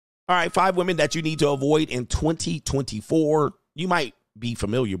All right, 5 women that you need to avoid in 2024. You might be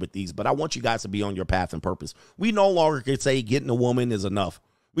familiar with these, but I want you guys to be on your path and purpose. We no longer can say getting a woman is enough.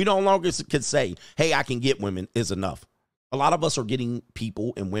 We no longer can say, hey, I can get women is enough. A lot of us are getting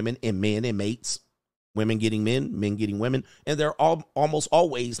people and women and men and mates, women getting men getting women, and they're almost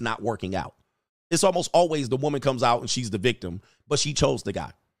always not working out. It's almost always the woman comes out and she's the victim, but she chose the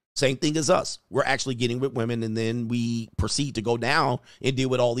guy. Same thing as us. We're actually getting with women, and then we proceed to go down and deal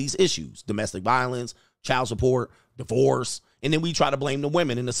with all these issues, domestic violence, child support, divorce, and then we try to blame the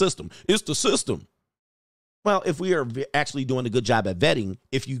women in the system. It's the system. Well, if we are actually doing a good job at vetting,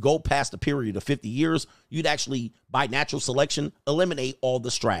 if you go past a period of 50 years, you'd actually, by natural selection, eliminate all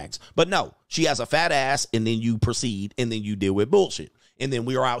the strags. But no, she has a fat ass, and then you proceed, and then you deal with bullshit. And then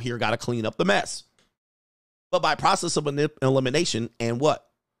we are out here, got to clean up the mess. But by process of elimination and what?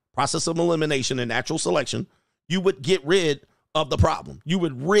 Process of elimination and natural selection, you would get rid of the problem. You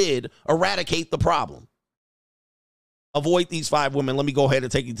would eradicate the problem. Avoid these 5 women. Let me go ahead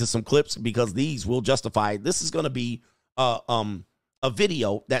and take you to some clips because these will justify. This is going to be a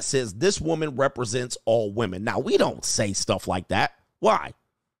video that says this woman represents all women. Now, we don't say stuff like that. Why?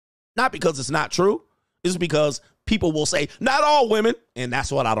 Not because it's not true. It's because people will say, not all women, and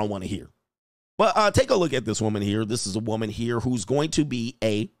that's what I don't want to hear. But take a look at this woman here. This is a woman here who's going to be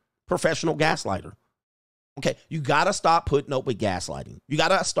a professional gaslighter. Okay, you got to stop putting up with gaslighting. You got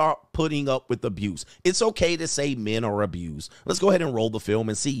to start putting up with abuse. It's okay to say men are abused. Let's go ahead and roll the film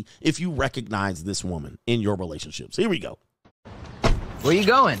and see if you recognize this woman in your relationships. Here we go. Where you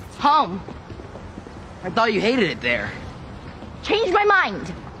going? Home. I thought you hated it there. Change my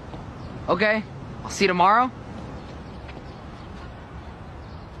mind. Okay, I'll see you tomorrow.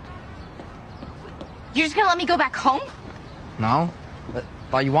 You're just gonna let me go back home? No, but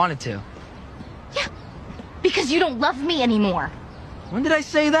thought you wanted to. Yeah, because you don't love me anymore. When did I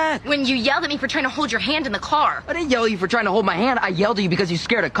say that? When you yelled at me for trying to hold your hand in the car. I didn't yell at you for trying to hold my hand. I yelled at you because you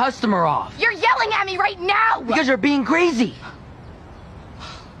scared a customer off. You're yelling at me right now! Because you're being crazy.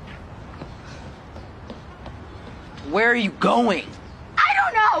 Where are you going? I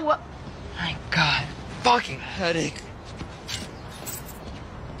don't know! My God, fucking headache.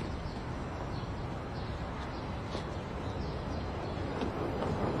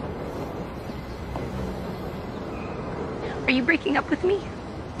 Are you breaking up with me?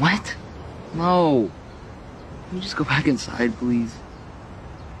 What? No. Can you just go back inside, please?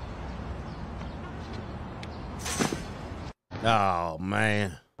 Oh,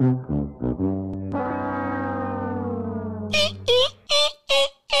 man.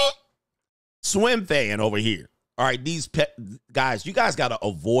 Swim fan over here. All right, these guys, you guys got to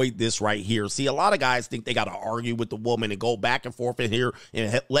avoid this right here. See, a lot of guys think they got to argue with the woman and go back and forth in here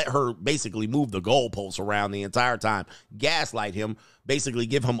and let her basically move the goalposts around the entire time, gaslight him, basically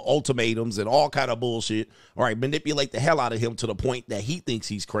give him ultimatums and all kind of bullshit. All right, manipulate the hell out of him to the point that he thinks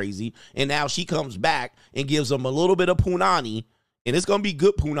he's crazy. And now she comes back and gives him a little bit of punani, and it's going to be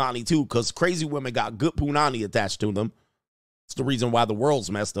good punani too, because crazy women got good punani attached to them. It's the reason why the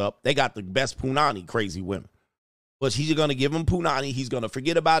world's messed up. They got the best punani, crazy women. But he's going to give him punani. He's going to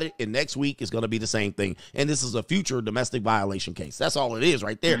forget about it. And next week is going to be the same thing. And this is a future domestic violation case. That's all it is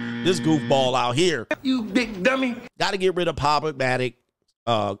right there. This goofball out here. You big dummy. Got to get rid of problematic,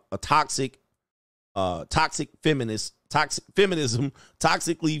 toxic feminism,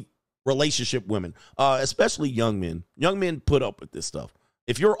 toxically relationship women, especially young men. Young men put up with this stuff.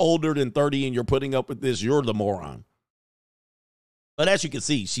 If you're older than 30 and you're putting up with this, you're the moron. But as you can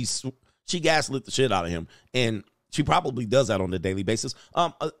see, she gaslit the shit out of him. And she probably does that on a daily basis.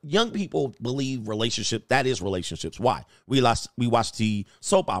 Young people believe that is relationships. Why? We watch the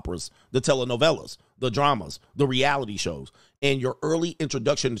soap operas, the telenovelas, the dramas, the reality shows. And your early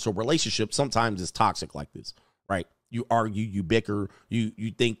introduction to relationships sometimes is toxic like this, right? You argue, you bicker,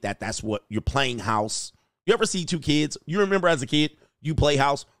 you think that's what you're playing house. You ever see 2 kids? You remember as a kid, you play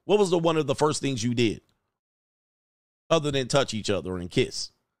house. What was one of the first things you did? Other than touch each other and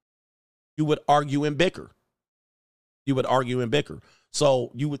kiss. You would argue and bicker.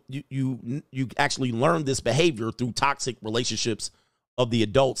 So you actually learn this behavior through toxic relationships of the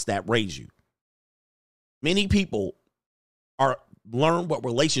adults that raise you. Many people learn what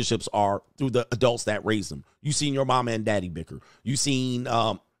relationships are through the adults that raise them. You seen your mama and daddy bicker. You seen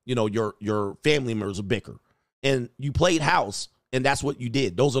your family members bicker, and you played house, and that's what you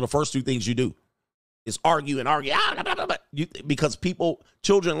did. Those are the first 2 things you do. Is argue and argue. Because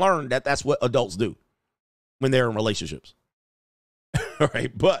children learn that that's what adults do when they're in relationships. All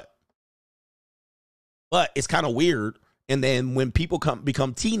right, but it's kind of weird And then when people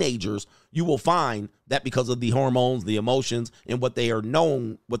become teenagers, you will find that because of the hormones, the emotions, and what they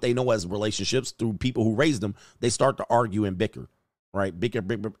know as relationships through people who raised them, they start to argue and bicker, right? Bicker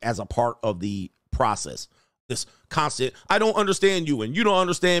as a part of the process. This constant, I don't understand you and you don't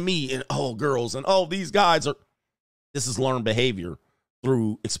understand me, and oh, girls, and oh, these guys are. This is learned behavior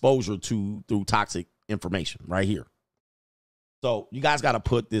through exposure through toxic information right here. So you guys got to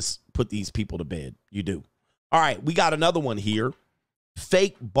put these people to bed. You do. All right, we got another one here.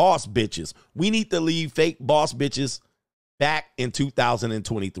 Fake boss bitches. We need to leave fake boss bitches back in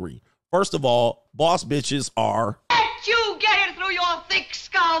 2023. First of all, boss bitches are... Let you get it through your thick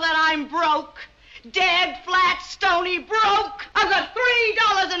skull that I'm broke. Dead, flat, stony broke. I've got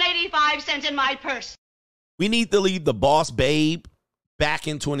 $3.85 in my purse. We need to leave the boss babe back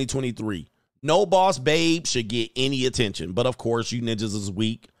in 2023. No boss babe should get any attention. But, of course, you ninjas is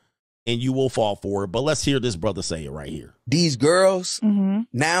weak. And you will fall for it. But let's hear this brother say it right here. These girls,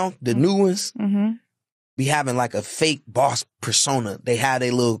 now, the new ones, be having like a fake boss persona. They have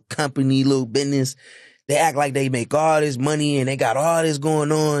their little company, little business. They act like they make all this money and they got all this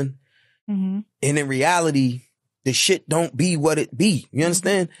going on. And in reality, the shit don't be what it be. You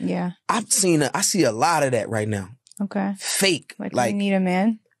understand? Yeah. I see a lot of that right now. Okay. Fake. Like we need a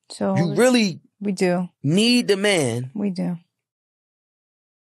man. So you really we do need the man. We do.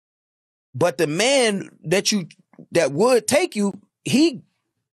 But the man that would take you, he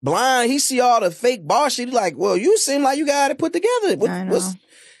blind. He see all the fake boss shit. He like, well, you seem like you got it put together. What I'm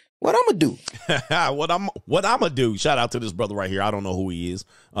gonna do? What I'm gonna do? Shout out to this brother right here. I don't know who he is.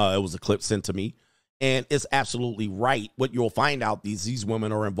 It was a clip sent to me, and it's absolutely right. What you'll find out these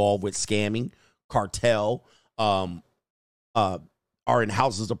women are involved with scamming, cartel, are in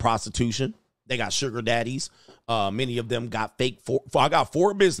houses of prostitution. They got sugar daddies. Many of them got fake. I got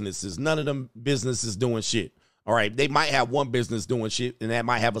 4 businesses. None of them businesses doing shit. All right. They might have one business doing shit, and that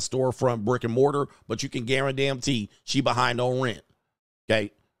might have a storefront, brick and mortar, but you can guarantee she behind on rent.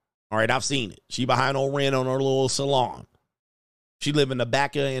 Okay. All right. I've seen it. She behind on rent on her little salon. She live in the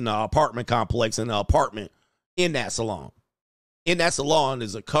back of an apartment complex in an apartment in that salon. In that salon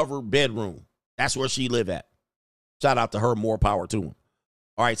is a covered bedroom. That's where she live at. Shout out to her. More power to him.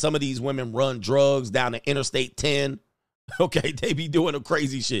 All right, some of these women run drugs down the Interstate 10. Okay, they be doing a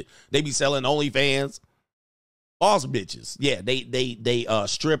crazy shit. They be selling OnlyFans. Boss bitches. Yeah, they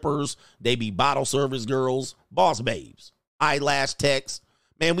strippers. They be bottle service girls. Boss babes. Eyelash techs.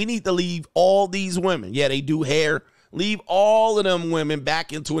 Man, we need to leave all these women. Yeah, they do hair. Leave all of them women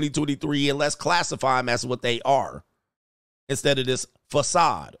back in 2023 and let's classify them as what they are instead of this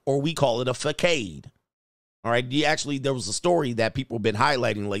facade, or we call it a facade. All right. There was a story that people have been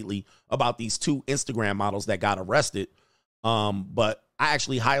highlighting lately about these 2 Instagram models that got arrested. But I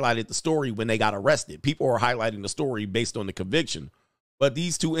actually highlighted the story when they got arrested. People are highlighting the story based on the conviction. But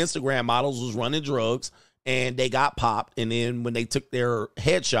these 2 Instagram models was running drugs and they got popped. And then when they took their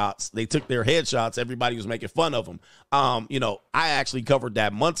headshots, everybody was making fun of them. I actually covered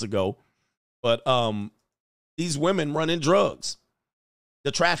that months ago. But these women running drugs,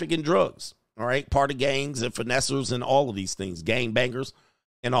 the trafficking drugs. All right, part of gangs and finessers and all of these things, gang bangers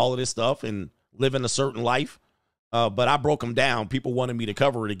and all of this stuff and living a certain life. But I broke them down. People wanted me to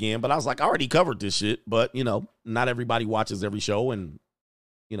cover it again, but I was like, I already covered this shit. But, not everybody watches every show and,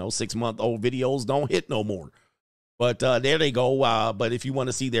 6-month-old videos don't hit no more. But there they go. But if you want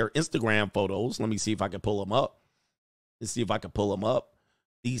to see their Instagram photos, let me see if I can pull them up. Let's see if I can pull them up.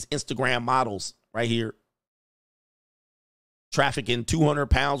 These Instagram models right here. Trafficking 200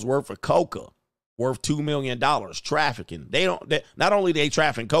 pounds worth of coca, worth $2 million. Trafficking. Not only they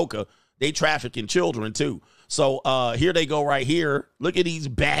trafficking coca, they trafficking children too. So here they go right here. Look at these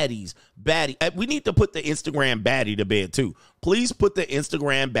baddies. We need to put the Instagram baddie to bed too. Please put the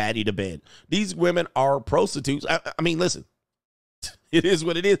Instagram baddie to bed. These women are prostitutes. I mean, listen, it is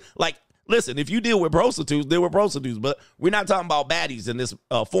what it is. Like, listen, if you deal with prostitutes, deal with prostitutes. But we're not talking about baddies in this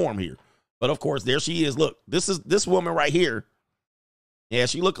form here. But of course, there she is. Look, this woman right here. Yeah,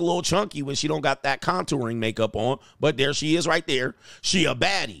 she look a little chunky when she don't got that contouring makeup on, but there she is right there. She a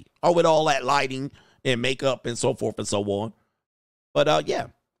baddie. Oh, with all that lighting and makeup and so forth and so on. But yeah,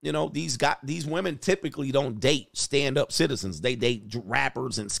 these women typically don't date stand-up citizens. They date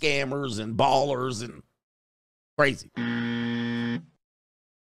rappers and scammers and ballers and crazy.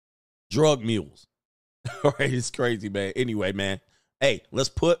 Drug mules. All right, it's crazy, man. Anyway, man. Hey, let's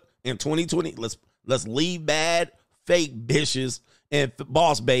put in 2020, let's leave bad fake bitches and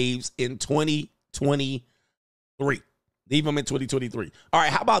boss babes in 2023. Leave them in 2023. All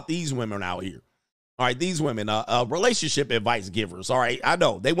right, how about these women out here? All right, these women, relationship advice givers. All right, I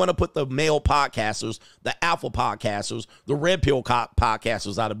know they want to put the male podcasters, the alpha podcasters, the red pill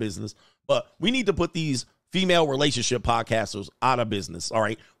podcasters out of business, but we need to put these female relationship podcasters out of business. All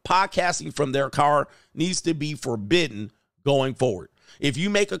right, podcasting from their car needs to be forbidden going forward. If you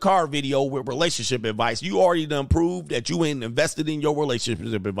make a car video with relationship advice, you already done proved that you ain't invested in your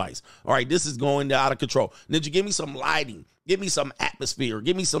relationship advice. All right, this is going out of control. Ninja, give me some lighting. Give me some atmosphere.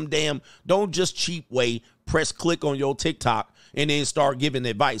 Give me some don't just cheap way press click on your TikTok and then start giving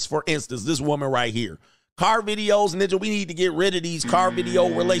advice. For instance, this woman right here. Car videos, Ninja, we need to get rid of these car video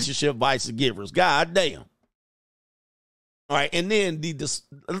relationship advice givers. God damn. All right, and then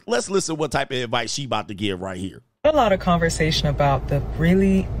let's listen what type of advice she about to give right here. A lot of conversation about the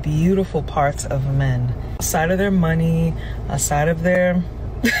really beautiful parts of men, aside of their money, aside of their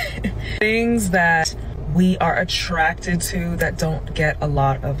things that we are attracted to that don't get a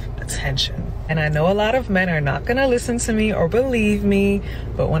lot of attention. And I know a lot of men are not gonna listen to me or believe me,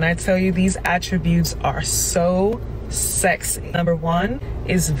 but when I tell you these attributes are so sexy. Number one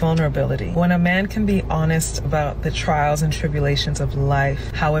is vulnerability. When a man can be honest about the trials and tribulations of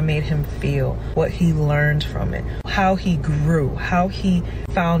life, how it made him feel, what he learned from it, how he grew, how he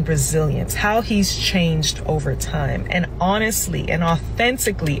found resilience, how he's changed over time, and honestly and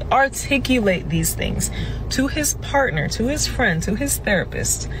authentically articulate these things to his partner, to his friend, to his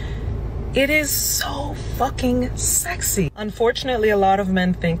therapist, it is so fucking sexy. Unfortunately, a lot of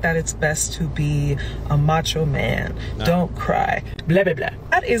men think that it's best to be a macho man. No. Don't cry. Blah, blah, blah.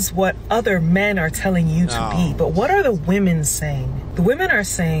 That is what other men are telling you to be. But what are the women saying? The women are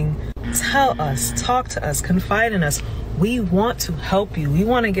saying, tell us, talk to us, confide in us. We want to help you. We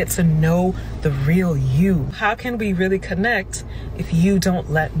want to get to know the real you. How can we really connect if you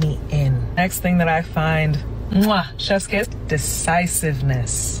don't let me in? Next thing that I find, chef's kiss,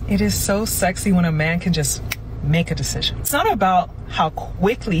 decisiveness. It is so sexy when a man can just make a decision. It's not about how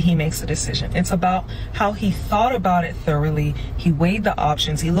quickly he makes a decision. It's about how he thought about it thoroughly. He weighed the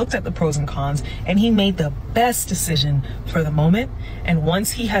options. He looked at the pros and cons, and he made the best decision for the moment. And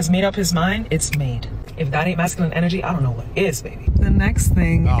once he has made up his mind, it's made. If that ain't masculine energy, I don't know what is, baby. The next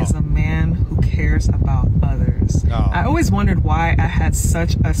thing is a man who cares about others. I always wondered why I had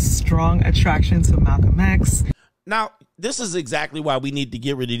such a strong attraction to Malcolm X. Now, this is exactly why we need to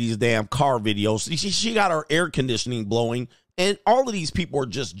get rid of these damn car videos. She got her air conditioning blowing, and all of these people are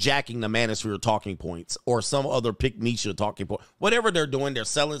just jacking the manosphere talking points or some other pick-me-shit talking point. Whatever they're doing, they're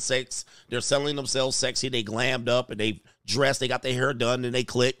selling sex. They're selling themselves sexy. They glammed up, and they dressed. They got their hair done, and they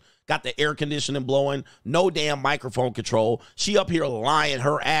click. Got the air conditioning blowing. No damn microphone control. She up here lying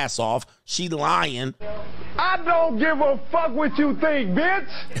her ass off. She lying. I don't give a fuck what you think, bitch.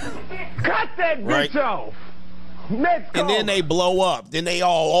 Cut that bitch off. And then they blow up. Then they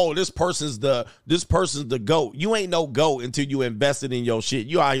all, this person's the GOAT. You ain't no GOAT until you invested in your shit.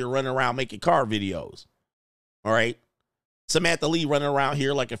 You out here running around making car videos. All right. Samantha Lee running around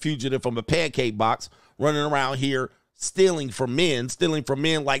here like a fugitive from a pancake box, running around here stealing from men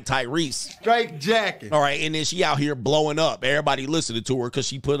like Tyrese. Straight jacket. All right. And then she out here blowing up. Everybody listening to her because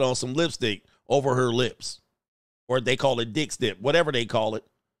she put on some lipstick over her lips. Or they call it dick stip, whatever they call it.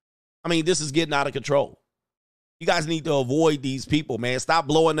 I mean, this is getting out of control. You guys need to avoid these people, man. Stop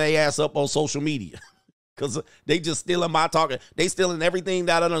blowing their ass up on social media because they just stealing my talking. They stealing everything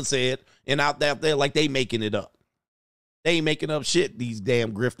that I done said and out there like they making it up. They ain't making up shit, these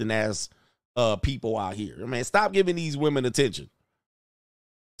damn grifting ass people out here. Man, stop giving these women attention.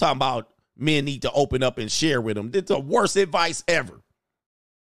 Talking about men need to open up and share with them. It's the worst advice ever.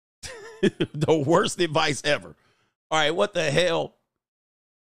 The worst advice ever. All right, what the hell?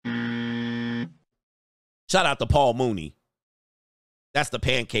 Shout out to Paul Mooney. That's the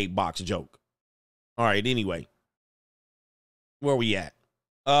pancake box joke. All right, anyway. Where we at?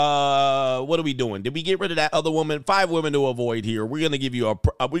 What are we doing? Did we get rid of that other woman? 5 women to avoid here. We're gonna give you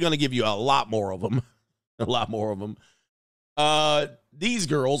a lot more of them. A lot more of them. These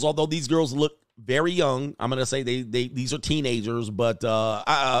girls, although these girls look very young, I'm gonna say these are teenagers, but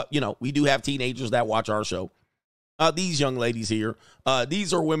you know, we do have teenagers that watch our show. These young ladies here,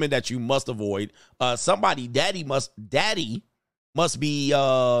 these are women that you must avoid. Daddy must be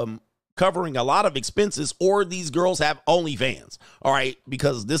covering a lot of expenses, or these girls have OnlyFans. All right,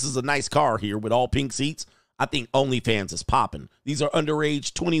 because this is a nice car here with all pink seats. I think OnlyFans is popping. These are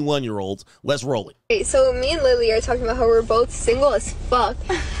underage 21-year-olds. Let's roll it. Okay, so me and Lily are talking about how we're both single as fuck,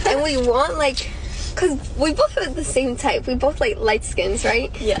 and we want because we both have the same type. We both like light skins,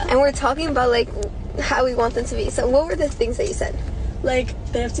 right? Yeah. And we're talking about like how we want them to be. So what were the things that you said? Like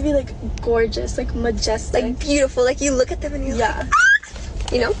they have to be like gorgeous, like majestic, like beautiful. Like you look at them and you're like, ah!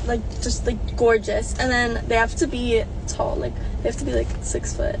 you know? Like, just, like, gorgeous. And then they have to be tall. Like, they have to be, like,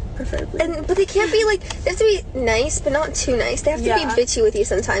 6 foot, preferably. But they can't be, like, they have to be nice, but not too nice. They have to be bitchy with you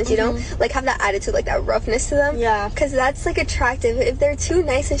sometimes, you know? Like, have that attitude, like, that roughness to them. Yeah. Because that's, like, attractive. If they're too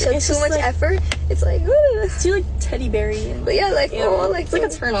nice and show too much effort, it's like, ooh. It's too, like, teddy berry. But yeah, like, oh, like, it's like a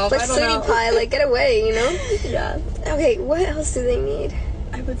turn off. Like, sweetie pie, like, get away, you know? Yeah. Okay, what else do they need?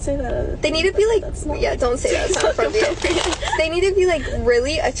 I would say that. They need to be like, yeah, don't say that. It's not appropriate. They need to be like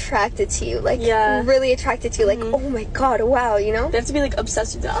really attracted to you, like really attracted to you, like oh my god, wow, you know. They have to be like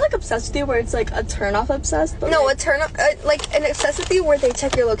obsessed with you. Not like obsessed with you, where it's like a turn off obsessed. But no, like, a turn off, like an obsessed with you, where they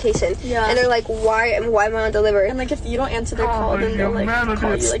check your location, and they're like, why am I on delivery? And like if you don't answer their call, then they'll like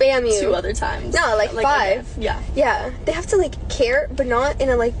call you like spam you 2 other times. No, like 5. Yeah. They have to like care, but not in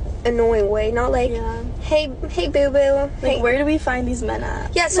a like annoying way. Not like, hey boo boo. Like where do we find these men at?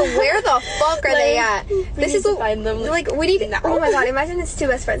 Yeah, so where the fuck are they at? This is what find them. Like we need. Oh my god, imagine it's 2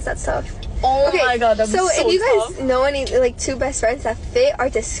 best friends. That's tough. Oh my god, that's so so if you tough. guys know any like 2 best friends that fit our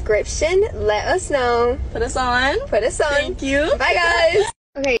description, let us know. Put us on. Thank you. Bye guys.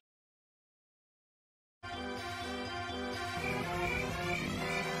 Okay.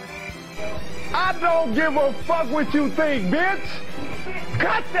 I don't give a fuck what you think, bitch.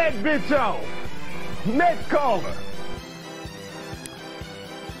 Cut that bitch off. Next caller.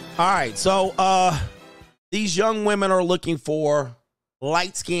 All right, so these young women are looking for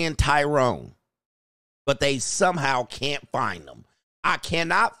light-skinned Tyrone, but they somehow can't find them. I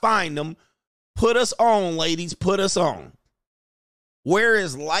cannot find them. Put us on, ladies. Put us on. Where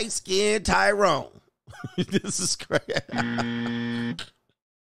is light-skinned Tyrone? This is crazy.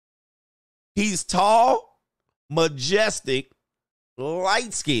 He's tall, majestic,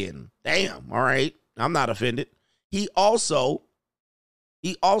 light-skinned. Damn, all right. I'm not offended. He also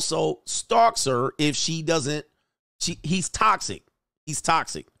stalks her if she doesn't. He's toxic. He's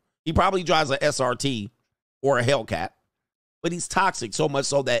toxic. He probably drives a SRT or a Hellcat, but he's toxic so much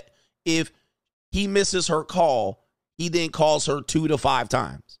so that if he misses her call, he then calls her 2 to 5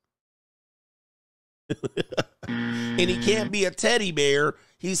 times. And he can't be a teddy bear.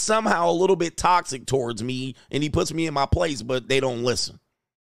 He's somehow a little bit toxic towards me, and he puts me in my place, but they don't listen.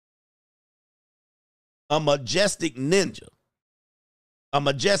 A majestic ninja. A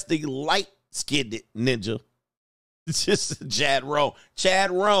majestic light-skinned ninja. It's just Chad Roan.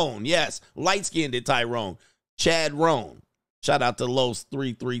 Chad Roan, yes. Light-skinned Tyrone. Chad Roan. Shout out to Los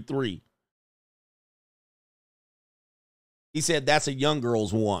 333. He said that's a young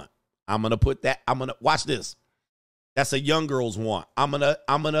girl's want. I'm gonna put that. I'm gonna watch this. That's a young girl's want. I'm gonna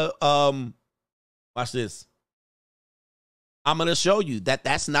watch this. I'm gonna show you that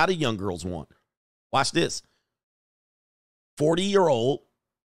that's not a young girl's want. Watch this. 40-year-old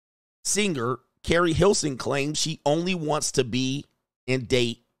singer Carrie Hilson claims she only wants to be and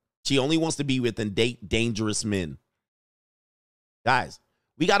date. She only wants to be with and date dangerous men. Guys,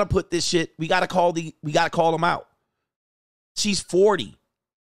 we got to put this shit. We got to call them out. She's 40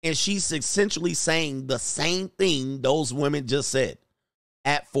 and she's essentially saying the same thing those women just said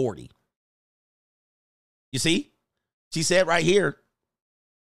at 40. You see? She said right here.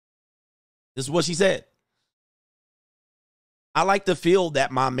 This is what she said. I like to feel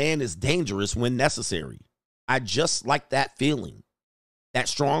that my man is dangerous when necessary. I just like that feeling, that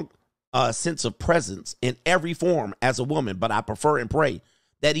strong sense of presence in every form as a woman, but I prefer and pray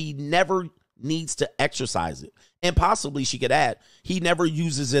that he never needs to exercise it. And possibly she could add, he never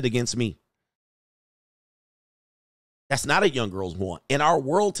uses it against me. That's not a young girl's want. In our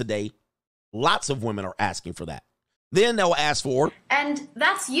world today, lots of women are asking for that. Then they'll ask for, and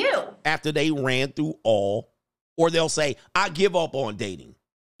that's you. After they ran through all. Or they'll say, I give up on dating.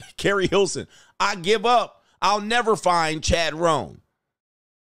 Carrie Hilson, I give up. I'll never find Chad Roan.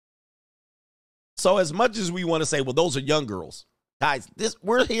 So as much as we want to say, well, those are young girls. Guys,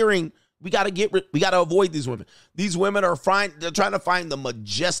 we're hearing, we got to avoid these women. These women are they're trying to find the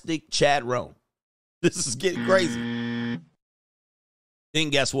majestic Chad Roan. This is getting crazy. Then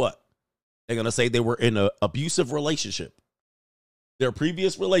guess what? They're going to say they were in an abusive relationship. Their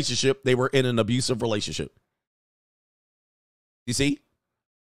previous relationship, they were in an abusive relationship. You see?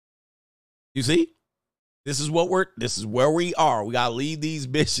 You see? This is where we are. We got to leave these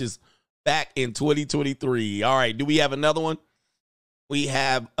bitches back in 2023. All right. Do we have another one? We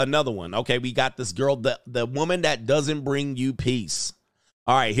have another one. Okay. We got this girl, the woman that doesn't bring you peace.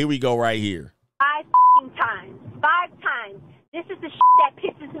 All right. Here we go right here. 5 times. 5 times. This is the shit that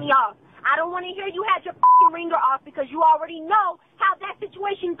pisses me off. I don't want to hear you had your ringer off because you already know how that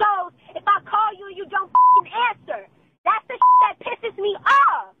situation goes if I call you and you don't answer. That's the shit that pisses me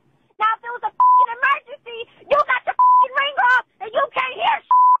off. Now, if it was a emergency, you got your ringer off and you can't hear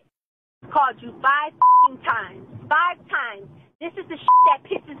shit. Called you 5 fucking times. 5 times. This is the shit that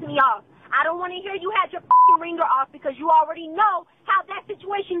pisses me off. I don't want to hear you had your fucking ringer off because you already know how that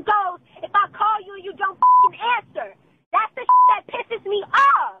situation goes if I call you and you don't fucking answer. That's the shit that pisses me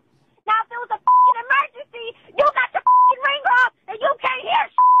off. Now, if it was a fucking emergency, you got your fucking ringer off and you can't hear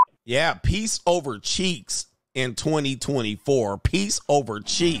shit. Yeah, peace over cheeks in 2024. Peace over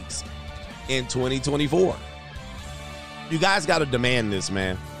cheeks in 2024. You guys got to demand this,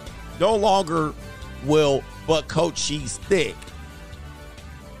 man. No longer will "but coach, she's thick"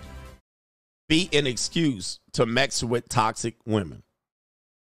 be an excuse to mess with toxic women.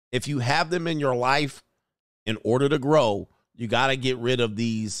 If you have them in your life, in order to grow, you got to get rid of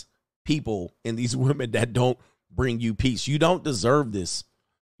these people and these women that don't bring you peace. You don't deserve this.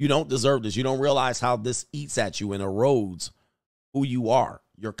 You don't deserve this. You don't realize how this eats at you and erodes who you are,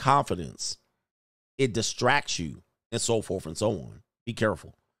 your confidence. It distracts you and so forth and so on. Be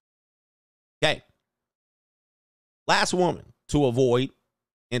careful. Okay. Last woman to avoid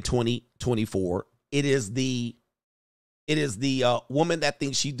in 2024. It is the woman that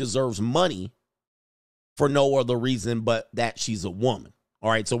thinks she deserves money for no other reason but that she's a woman. All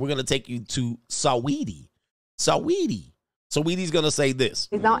right, so we're going to take you to Saweetie. Saweetie's going to say this.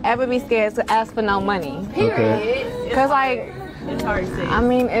 Don't ever be scared to ask for no money. Period. Because, it's hard to say. I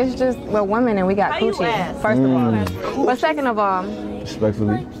mean, it's just, we're women and we got coochie, first of all. But second of all,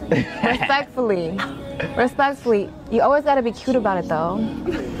 respectfully, you always got to be cute about it, though.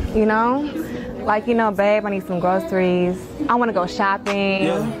 You know? Babe, I need some groceries. I want to go shopping.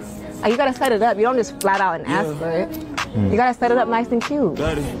 Yeah. You got to set it up. You don't just flat out and ask for it. You got to set it up nice and cute.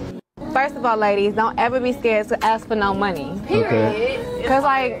 First of all, ladies, don't ever be scared to ask for no money. Period. Because,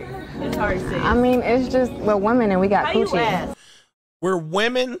 it's hard to say. I mean, it's just, we're women and we got coochie. We're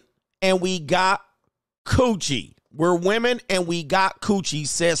women and we got coochie. We're women and we got coochie,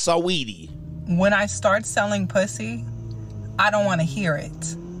 says Saweetie. When I start selling pussy, I don't want to hear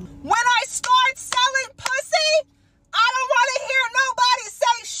it. When I start selling pussy, I don't want to hear nobody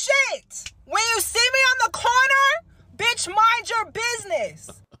say shit. When you see me on the corner, bitch, mind your business.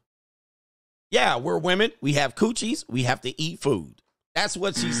 Yeah, we're women. We have coochies. We have to eat food. That's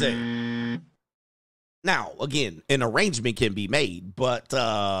what she said. Now, again, an arrangement can be made, but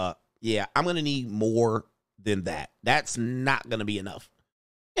yeah, I'm going to need more than that. That's not going to be enough.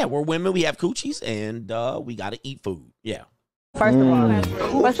 Yeah, we're women. We have coochies, and we got to eat food. Yeah. First of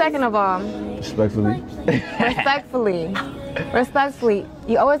all. But second of all, respectfully,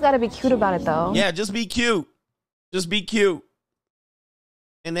 you always got to be cute about it, though. Yeah, just be cute. Just be cute.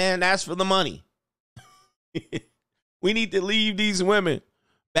 And then ask for the money. We need to leave these women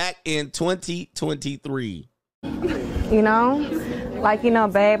back in 2023. You know?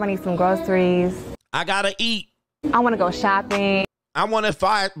 Babe, I need some groceries. I got to eat. I want to go shopping. I want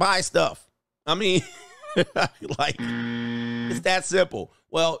to buy stuff. I mean, it's that simple.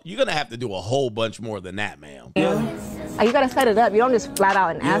 Well, you're going to have to do a whole bunch more than that, ma'am. Yeah. You got to set it up. You don't just flat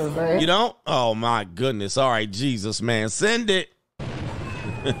out and ask for it. You don't? Oh, my goodness. All right, Jesus, man. Send it.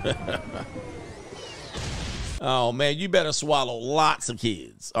 Oh, man, you better swallow lots of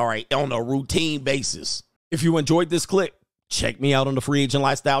kids, all right, on a routine basis. If you enjoyed this clip, check me out on the Free Agent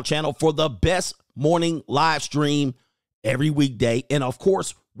Lifestyle channel for the best morning live stream every weekday. And, of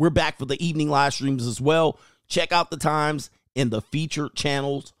course, we're back for the evening live streams as well. Check out the times in the featured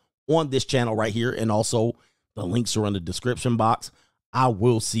channels on this channel right here. And also, the links are in the description box. I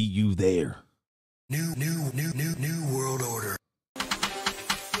will see you there. New world order.